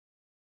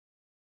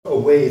A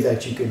way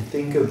that you can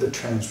think of the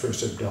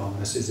transverse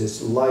abdominis is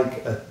it's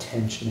like a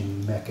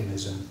tensioning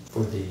mechanism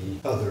for the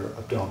other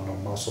abdominal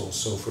muscles.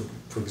 So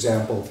for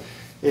example,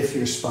 if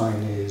your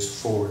spine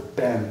is forward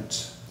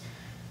bent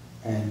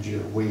and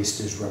your waist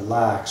is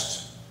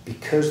relaxed,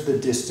 because the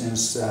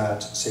distance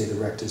that, say,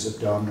 the rectus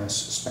abdominis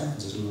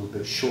spans is a little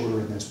bit shorter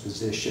in this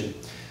position,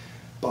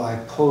 by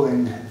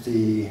pulling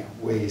the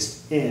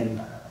waist in,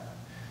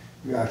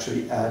 you're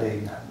actually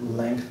adding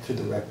length to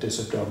the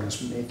rectus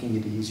abdominis, making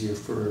it easier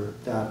for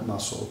that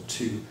muscle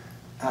to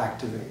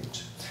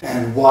activate.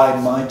 And why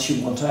might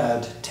you want to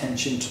add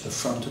tension to the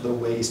front of the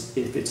waist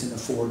if it's in a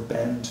forward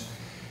bend?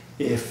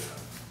 If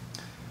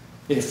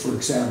for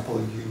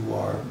example, you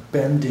are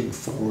bending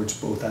forwards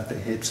both at the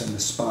hips and the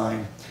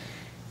spine,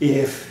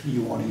 if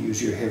you want to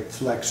use your hip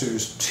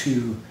flexors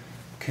to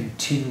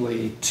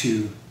continually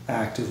to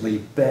actively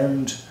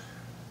bend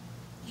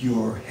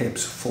your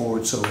hips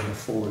forward, so in a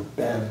forward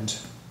bend,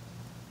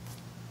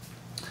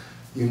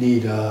 you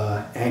need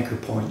an anchor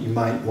point. You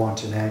might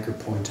want an anchor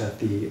point at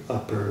the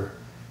upper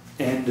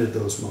end of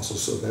those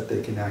muscles so that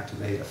they can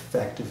activate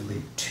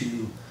effectively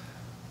to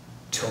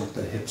tilt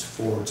the hips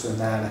forward. So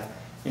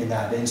in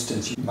that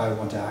instance, you might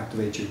want to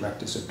activate your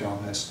rectus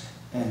abdominis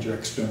and your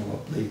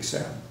external obliques.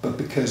 But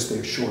because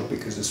they're short,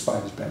 because the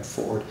spine is bent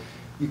forward,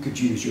 you could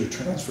use your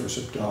transverse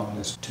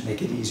abdominis to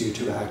make it easier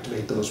to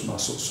activate those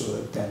muscles so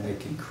that then they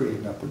can create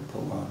an upward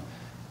pull on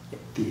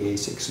the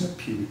ASICs and the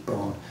pubic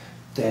bone.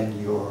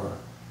 Then your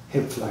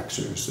hip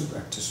flexors, the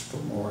rectus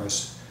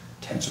femoris,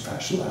 tensor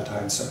fasciae lati,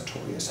 and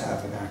sartorius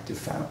have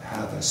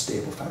a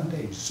stable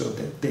foundation so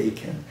that they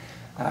can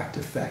act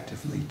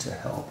effectively to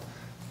help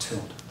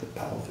tilt the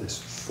pelvis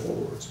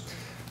forwards.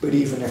 But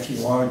even if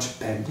you aren't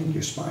bending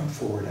your spine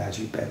forward as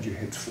you bend your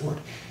hips forward,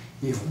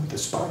 even with the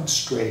spine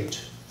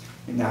straight,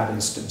 in that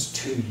instance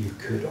too, you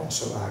could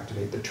also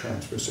activate the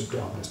transverse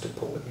abdominis to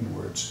pull it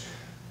inwards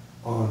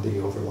on the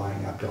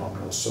overlying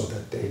abdominals so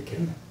that they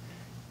can,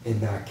 in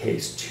that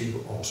case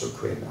too, also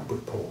create an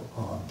upward pull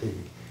on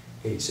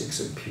the ASICs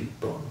and pubic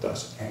bone,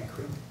 thus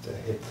anchoring the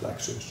hip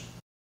flexors.